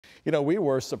You know, we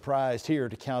were surprised here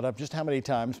to count up just how many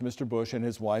times Mr. Bush and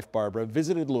his wife Barbara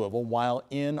visited Louisville while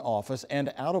in office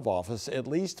and out of office, at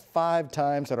least 5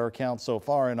 times at our count so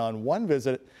far. And on one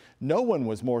visit, no one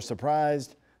was more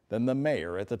surprised than the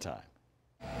mayor at the time.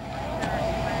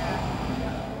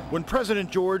 When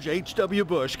President George H.W.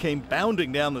 Bush came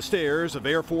bounding down the stairs of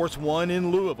Air Force One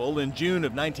in Louisville in June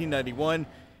of 1991,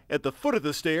 at the foot of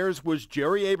the stairs was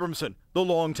Jerry Abramson, the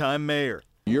longtime mayor.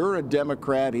 You're a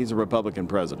Democrat, he's a Republican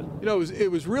president. You know, it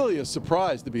was really a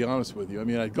surprise, to be honest with you. I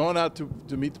mean, I'd gone out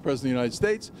to meet the President of the United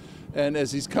States, and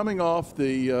as he's coming off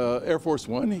the Air Force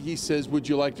One, he says, would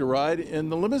you like to ride in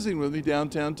the limousine with me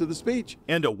downtown to the speech?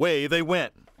 And away they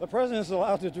went. The president's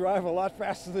allowed to drive a lot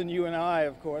faster than you and I,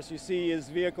 of course. You see his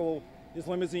vehicle, his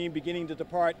limousine, beginning to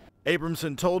depart.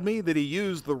 Abramson told me that he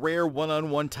used the rare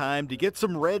one-on-one time to get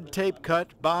some red tape cut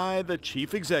by the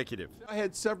chief executive. I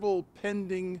had several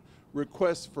pending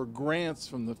requests for grants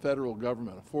from the federal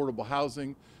government, affordable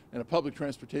housing and a public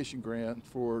transportation grant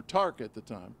for TARC at the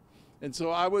time. And so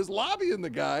I was lobbying the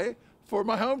guy for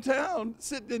my hometown,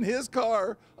 sitting in his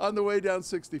car on the way down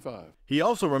 65. He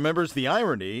also remembers the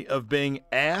irony of being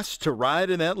asked to ride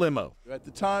in that limo. At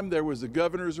the time, there was a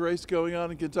governor's race going on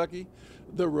in Kentucky.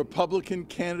 The Republican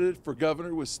candidate for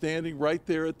governor was standing right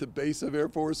there at the base of Air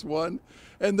Force One.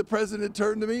 And the president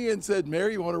turned to me and said, Mayor,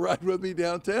 you want to ride with me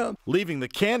downtown? Leaving the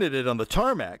candidate on the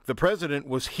tarmac, the president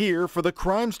was here for the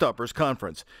Crime Stoppers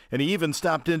conference. And he even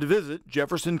stopped in to visit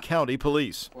Jefferson County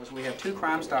Police. Of course, we have 2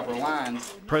 Crime Stopper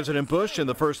lines. President Bush and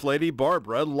the First Lady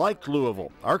Barbara liked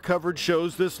Louisville. Our coverage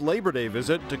shows this Labor Day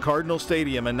visit to Cardinal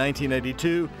Stadium in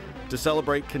 1982 to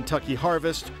celebrate Kentucky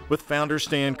Harvest with founder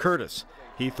Stan Curtis.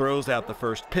 He throws out the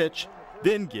first pitch,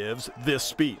 then gives this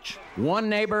speech. One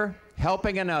neighbor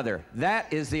helping another.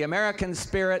 That is the American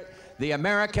spirit, the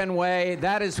American way.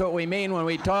 That is what we mean when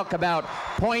we talk about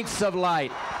points of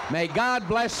light. May God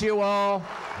bless you all,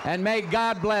 and may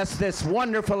God bless this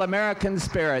wonderful American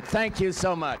spirit. Thank you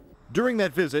so much. During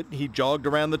that visit, he jogged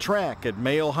around the track at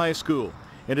Mayo High School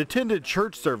and attended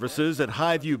church services at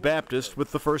Highview Baptist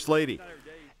with the First Lady.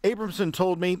 Abramson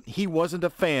told me he wasn't a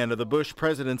fan of the Bush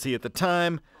presidency at the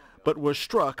time, but was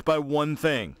struck by one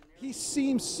thing. He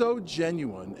seemed so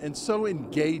genuine and so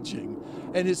engaging,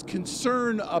 and his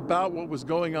concern about what was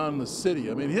going on in the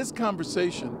city. I mean, his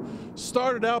conversation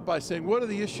started out by saying, what are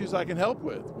the issues I can help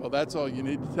with? Well, that's all you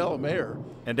need to tell a mayor.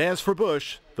 And as for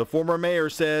Bush, the former mayor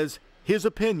says his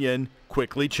opinion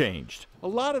quickly changed. A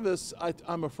lot of us,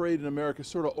 I'm afraid, in America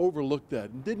sort of overlooked that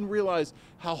and didn't realize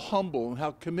how humble and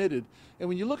how committed. And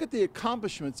when you look at the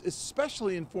accomplishments,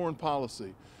 especially in foreign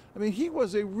policy, I mean, he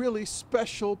was a really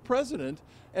special president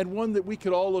and one that we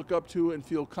could all look up to and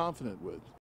feel confident with.